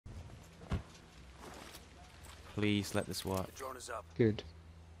Please let this work. The drone is up. Good.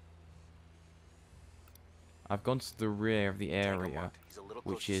 I've gone to the rear of the Tango area, marked. He's a little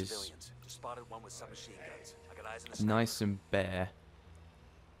which close to is civilians. Just spotted one with submachine guns. I got eyes on a sniper. nice and bare.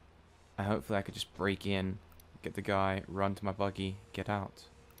 Hopefully I could just break in, get the guy, run to my buggy, get out.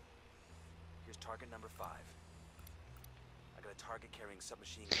 Here's target number 5. I got a target carrying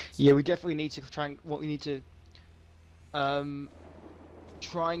submachine guns. Yeah, we definitely need to try and we need to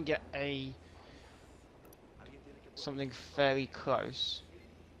try and get something fairly close.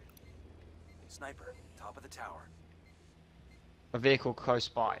 Sniper, top of the tower. A vehicle close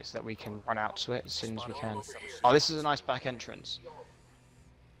by so that we can run out to it as soon as we can. Oh, this is a nice back entrance.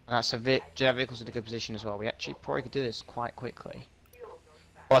 And that's a vehicle's in a good position as well. We actually probably could do this quite quickly.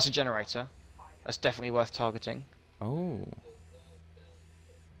 Well, that's a generator. That's definitely worth targeting. Oh.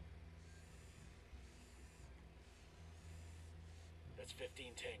 That's 15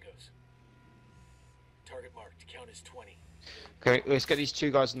 tangos. Target marked. Count is 20. Okay, let's get these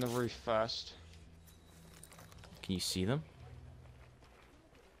 2 guys on the roof first. Can you see them?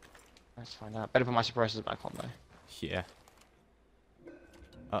 Let's find out. Better put my suppressors back on though. Yeah.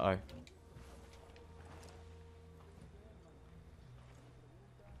 Uh-oh.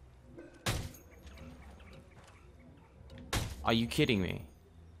 Are you kidding me?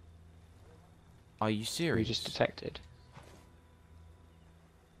 Are you We serious? just detected.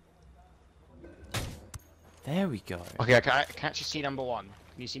 There we go. Okay, I can actually see number 1.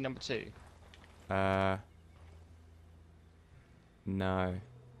 Can you see number 2? No.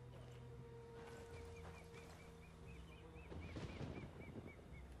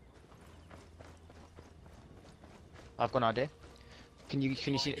 I've got an idea. Can you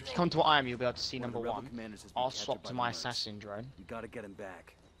see? If you come to what I am, you'll be able to see number 1. I'll swap to my assassin drone, You gotta get him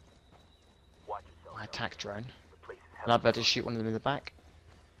back. my attack drone, and I'll be able to shoot one of them in the back.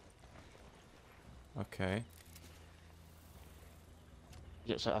 Okay.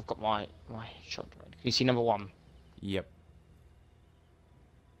 Yeah, so I've got my shot drone. Can you see number 1? Yep.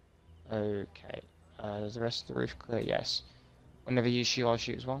 Okay. Is the rest of the roof clear? Yes. Whenever you shoot, I'll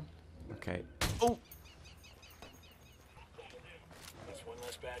shoot as well. Okay. Oh! That's one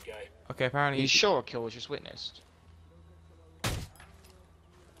less bad guy. Okay, Are apparently... you sure a kill was just witnessed? Oh,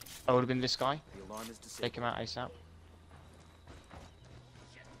 it would have been this guy. The alarm is disabled. Take him out ASAP.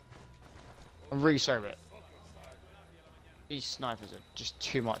 I'm really sorry, but these snipers are just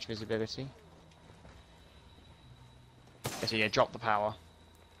too much visibility. Okay, so yeah, drop the power.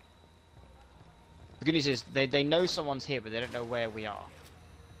 The good news is they know someone's here, but they don't know where we are.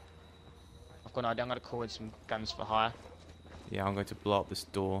 I've got an idea. I'm going to call in some guns for hire. Yeah, I'm going to blow up this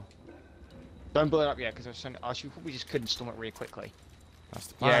door. Don't blow it up yet, because we probably just couldn't storm it really quickly. That's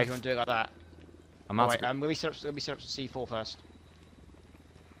the Yeah, plan. if you want to do it like that. I'm Oh, out wait, to... let me set up some C4 first.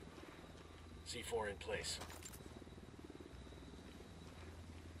 C4 in place.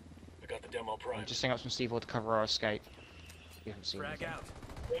 I got the demo I'm prime. just setting up some C4 to cover our escape. You haven't seen Frag anything. out.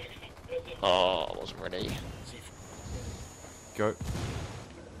 Oh, I wasn't ready. C4. Go.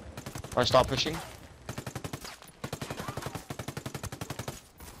 I start pushing.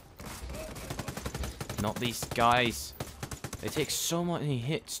 Not these guys. They take so many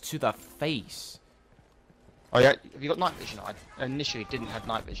hits to the face. Oh yeah, have you got night vision on? I initially didn't have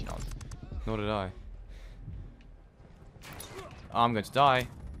night vision on. Nor did I. I'm going to die,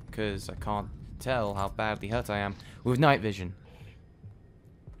 because I can't tell how badly hurt I am with night vision.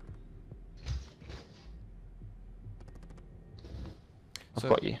 I've So,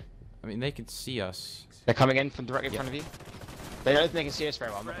 got you. I mean, they can see us. They're coming in from directly in Yeah. front of you. They don't think they can see us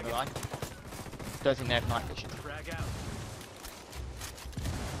very well, I'm not gonna lie. Don't think they have night vision. Frag out.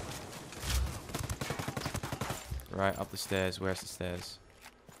 Right, up the stairs. Where's the stairs?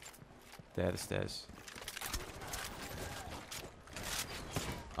 There, the stairs.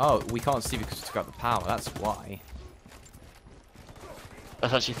 Oh, we can't see because we took out the power. That's why.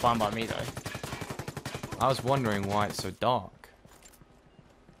 That's actually fine by me though. I was wondering why it's so dark.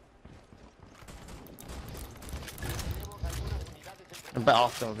 I bet our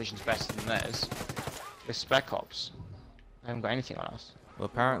thermal vision's better than theirs. With Spec Ops. They haven't got anything on us. Well,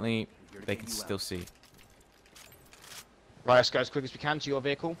 apparently they can still see. Right, let's go as quick as we can to your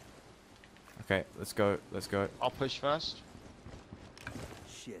vehicle. Okay, let's go. Let's go. I'll push first.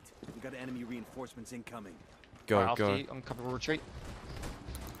 Shit. We got enemy reinforcements incoming. Go, Right, after go. you, on cover retreat.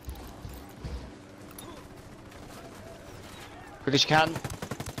 Quick as you can.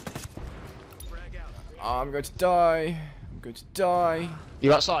 Frag out. Oh, I'm going to die. I'm going to die.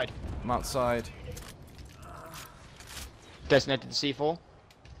 You outside. I'm outside. Designated the C4.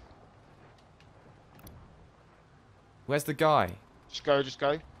 Where's the guy? Just go, just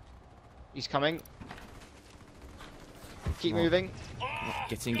go. He's coming. Keep Come on. moving.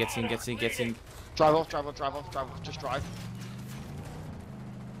 Get in, get in, get in, get in. Drive off, drive off, drive off, drive off. Just drive.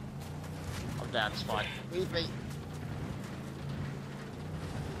 I'm down, it's fine. Leave me.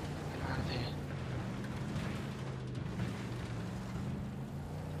 Get out of here.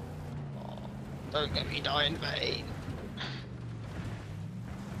 Oh, don't let me die in vain.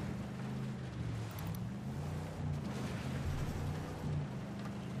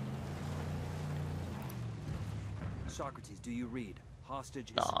 Socrates, do you read?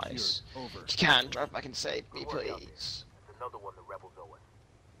 Hostage is Nice. secured. Over. If you can, drive back and save me, please. Another one the rebels owe us.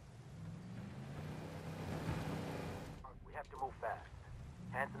 We have to move fast.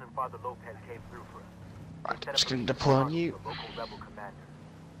 Hanson and Father Lopez came through for us. Right, Set I'm just up going a to deploy on you. the local rebel commander.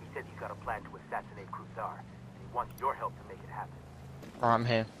 He said he's got a plan to assassinate Cruzar, and he wants your help to make it happen. Alright, I'm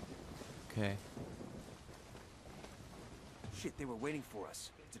here. Okay. Shit, they were waiting for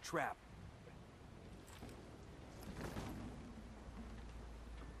us. It's a trap.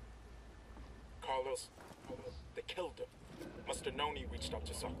 Carlos, they killed him. Must have known he reached out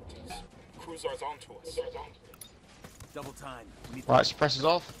to Socrates. Cruzar's onto us. Double time. We need Right, suppressors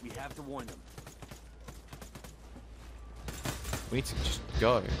off. We have to warn them. We need to just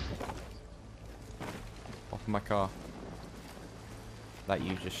go. Off my car. That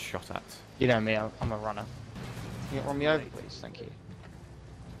you just shot at. You know me, I'm a runner. Can you run me over, please? Thank you.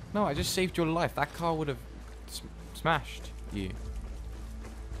 No, I just saved your life. That car would have smashed you.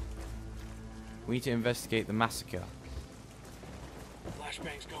 We need to investigate the massacre.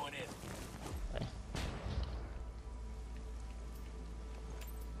 Flashbang's going in. Okay.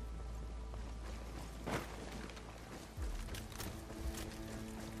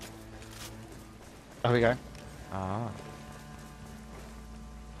 There we go. Ah.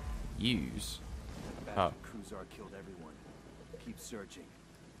 Use. Bad Oh. Cruzar killed everyone. Keep searching.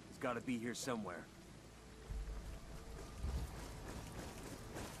 He's got to be here somewhere.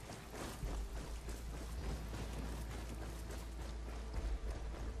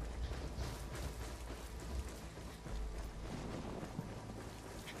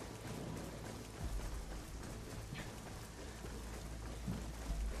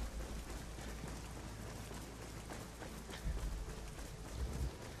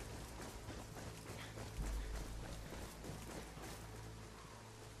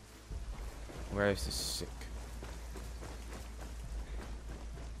 Where is this sick?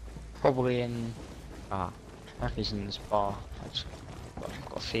 Probably in. Ah. I think he's in this bar. I've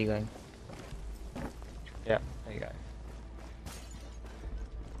got a feeling. Yep, there you go.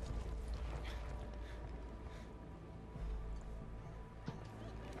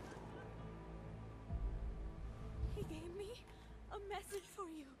 He gave me a message for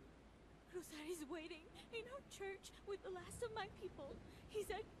you. Cruzar is waiting in our church with the last of my people. He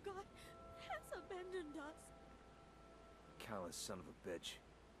said God has abandoned us. Callous son of a bitch.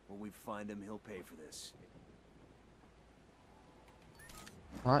 When we find him, he'll pay for this.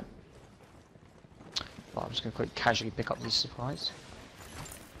 Right. Well, I'm just gonna quick casually pick up these supplies.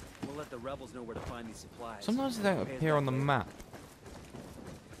 We'll let the rebels know where to find these supplies. Sometimes they don't Pay us appear back on the later. map.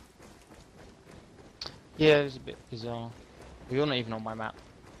 Yeah, it's a bit bizarre. You're not even on my map.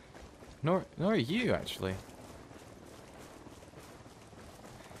 Nor are you, actually.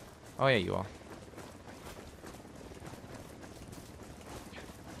 Oh yeah, you are.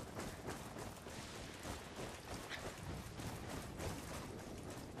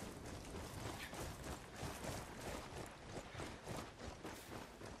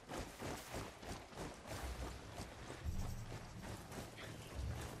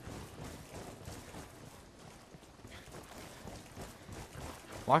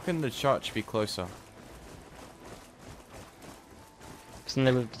 Why couldn't the church be closer? Because then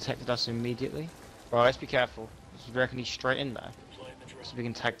they would have detected us immediately. Well, let's be careful. Do you reckon he's straight in there? Playing the drill. So we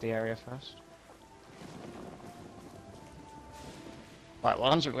can tag the area first. Right,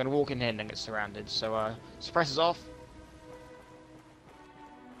 well, we're going to walk in here and then get surrounded. So, suppressors off.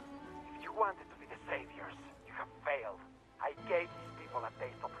 If you wanted to be the saviors, you have failed. I gave these people a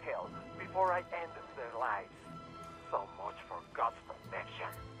taste of hell before I ended their lives. So much for God's protection.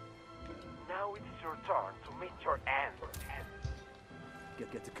 Now it's your turn to meet your end.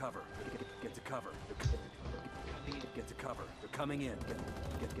 Get to cover. Get to cover. Get to cover. They're coming in.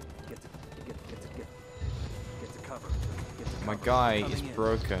 Get to cover. Get to My cover. guy Coming is in.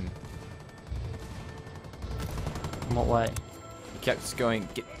 broken. In what way? He kept going.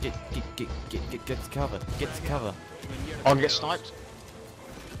 Get to cover. Get to cover. Oh, I'm gonna get sniped.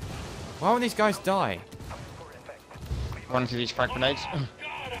 Why won't these guys die? Run through these frag grenades.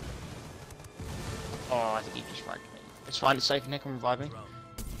 Oh, I think he just fragged me. It's fine, it's safe, Nick, I'm reviving.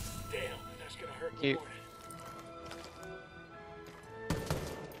 Damn, that's gonna hurt You- more.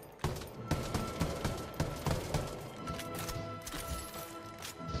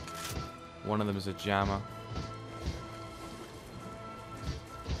 One of them is a jammer.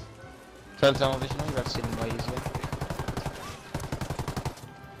 Turn thermal vision on, you have to see them way easier.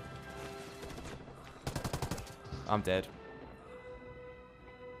 I'm dead.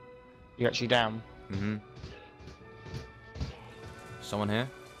 You're actually down. Mm-hmm. Someone here?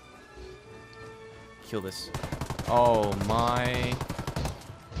 Kill this. Oh my.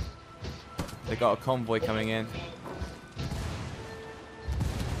 They got a convoy coming in.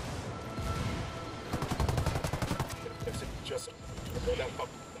 Is it just that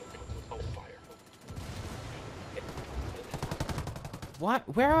fire?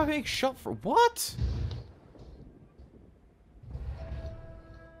 What? Where am I being shot from? What?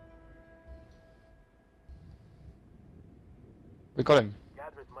 We got him.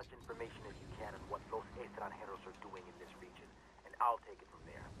 Gather as much information as you can on what Los Extranjeros are doing in this region, and I'll take it from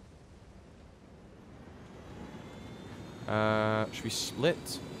there. Should we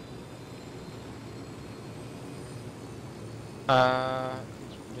split? That's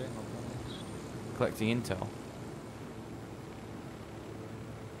what I'm doing, I'll be honest. Collecting intel.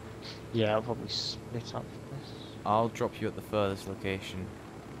 Yeah, I'll probably split up this. I'll drop you at the furthest location.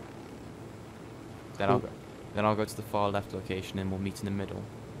 Then Cool. I'll go to the far left location and we'll meet in the middle.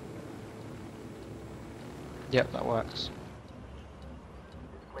 Yep, that works.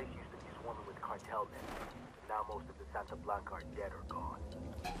 This place used to be swarming with cartel men, but now most of the Santa Blanca are dead or gone.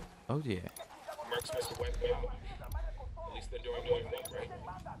 Oh dear. Mark's must have wiped them out. At least they're doing one, right?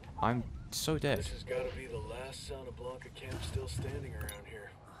 I'm so dead. This has got to be the last Santa Blanca camp still standing around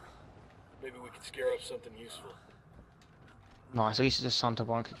here. Maybe we could scare up something useful. Nice, at least it's a Santa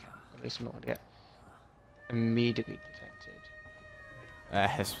Blanca. At least I'm not going to get immediately detected.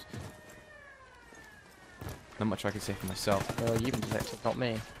 It's not much I can say for myself. Well, you've been detected, not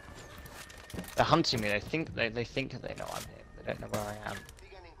me. They're hunting me, they think they know I'm here, but they don't know where I am.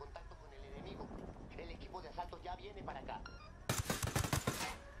 Sigan en contacto con el enemigo. El equipo de asalto ya viene para acá.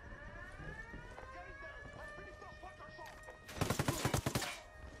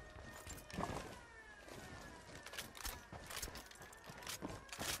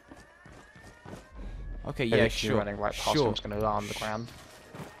 Okay, They're yeah, literally sure. running right past me, Sure. I'm just going to alarm the ground.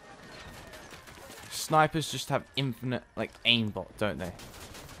 Snipers just have infinite, like, aimbot, don't they?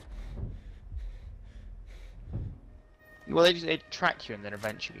 Well, they track you and then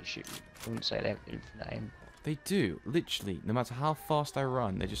eventually shoot you. I wouldn't say they have infinite aim. They do, literally. No matter how fast I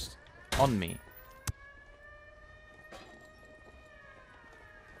run, they're just on me.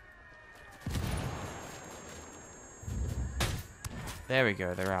 There we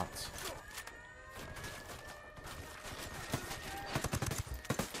go, they're out.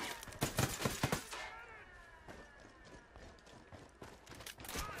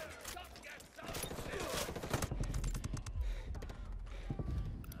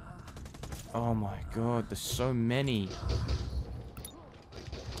 Oh my god, there's so many.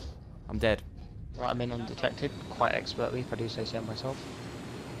 I'm dead. Right, I'm in undetected, quite expertly if I do say so myself.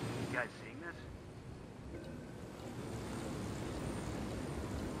 You guys seeing this?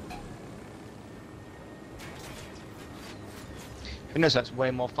 Who knows, that's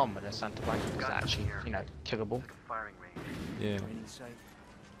way more fun when a Santa Blanca is actually, you know, killable. Like a firing range. Yeah. Training site?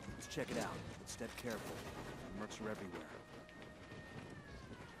 Let's check it out. But step careful. Mercs are everywhere.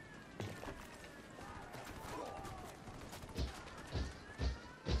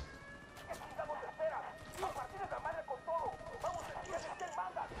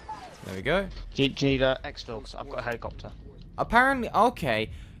 There we go. Do you need a exfil? 'Cause I've got a helicopter. Apparently, okay.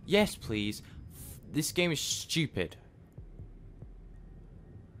 Yes, please. This game is stupid.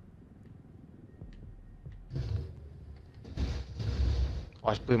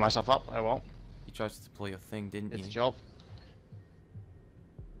 I just blew myself up, oh well. You tried to deploy your thing, didn't It's you? the job.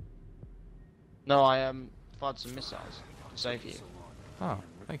 No, I fired some missiles to save you. Oh,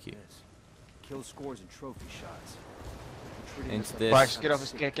 thank you. Kill scores and trophy shots. We're treating Into like this. Right, just get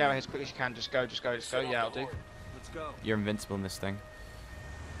off, get out of here as quickly as you can. Just go. Yeah, I'll do. Let's go. You're invincible in this thing.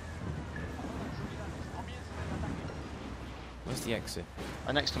 Where's the exit?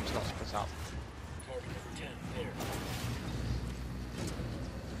 Our next time's not split up. Target number 10, there.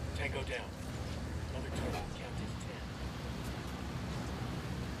 Tango down. Another target, count is 10.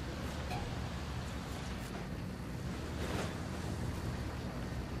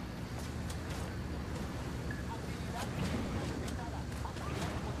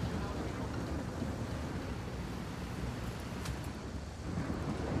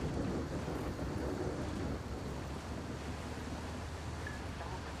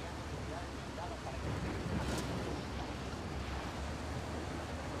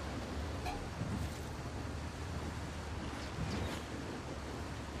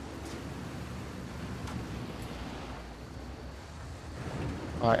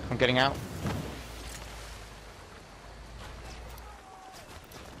 Alright, I'm getting out.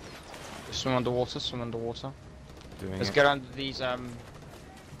 Swim underwater, swim underwater. Doing Let's it. get under these, there's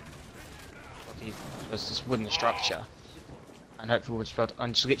this wooden structure. And hopefully we'll just be able to,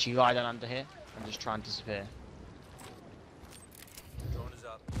 and just literally lie down under here and just try and disappear. Drone is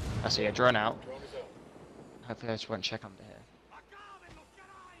up. That's it, yeah, drone out. Drone is up. Hopefully I just won't check under here.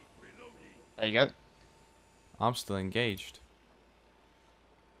 There you go. I'm still engaged.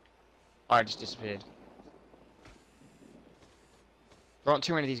 I just disappeared. There aren't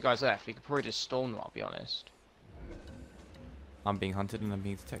too many of these guys left. We could probably just storm them, I'll be honest. I'm being hunted and I'm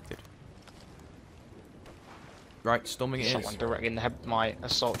being detected. Right, storming it Shot is. one directly in the head with my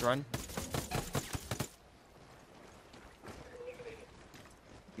assault drone.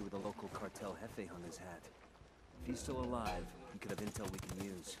 He with a local cartel Jefe hung his hat. If he's still alive, he could have intel we can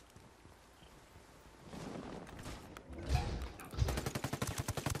use.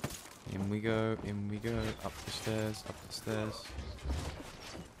 In we go, up the stairs, up the stairs.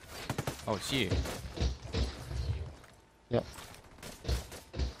 Oh, it's you. Yep.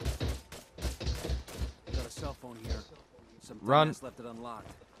 Got a cell phone here. Some Run. dumbass left it unlocked.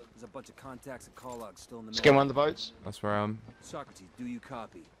 There's a bunch of contacts and call logs still in the Let's get mail. one of the boats. That's where I'm. Socrates, do you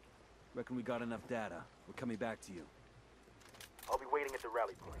copy? Reckon we got enough data. We're coming back to you. I'll be waiting at the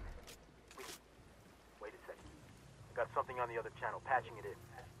rally point. Wait a second. I got something on the other channel, patching it in.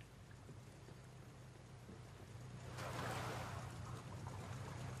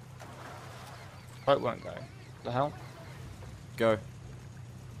 Boat won't go. The hell? Go.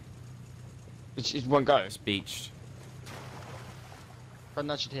 It won't go. It's beached. I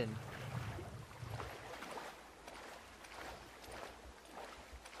nudged it in.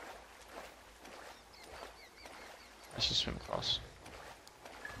 Let's just swim across.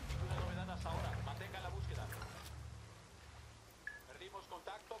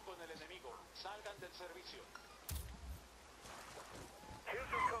 Here's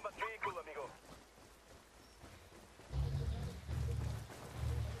your combat vehicle, amigo.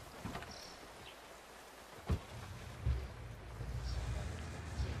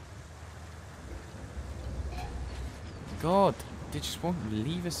 God, they just won't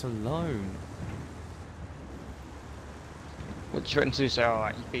leave us alone. What do you reckon to say?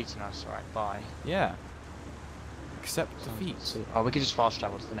 Alright, you've beaten us, alright, bye. Yeah. Accept defeat. So, oh, we could just fast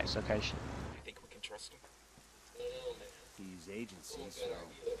travel to the next location. You think we can trust him? He's agency, so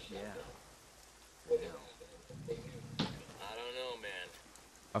yeah. I don't know, man.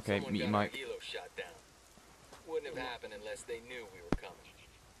 Okay, Someone meet got Mike. our helo shot down. Wouldn't have happened unless they knew we were coming.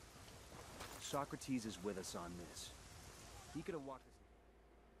 Socrates is with us on this. He could have walked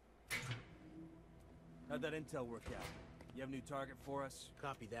us. How'd that intel work out? You have a new target for us?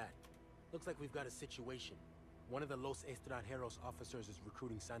 Copy that. Looks like we've got a situation. One of the Los Extranjeros officers is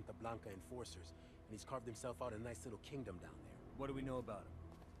recruiting Santa Blanca enforcers, and he's carved himself out a nice little kingdom down there. What do we know about him?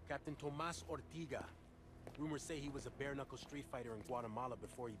 Captain Tomas Ortiga. Rumors say he was a bare-knuckle street fighter in Guatemala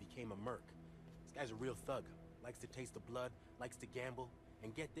before he became a merc. This guy's a real thug. Likes to taste the blood, likes to gamble,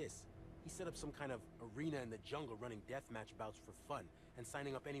 and get this. He set up some kind of arena in the jungle running deathmatch bouts for fun, and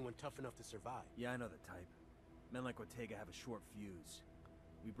signing up anyone tough enough to survive. Yeah, I know the type. Men like Ortega have a short fuse.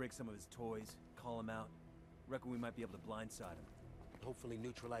 We break some of his toys, call him out. Reckon we might be able to blindside him. Hopefully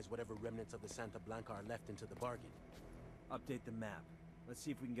neutralize whatever remnants of the Santa Blanca are left into the bargain. Update the map. Let's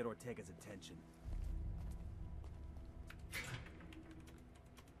see if we can get Ortega's attention.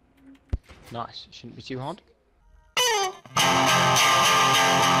 Nice. Shouldn't be too hard.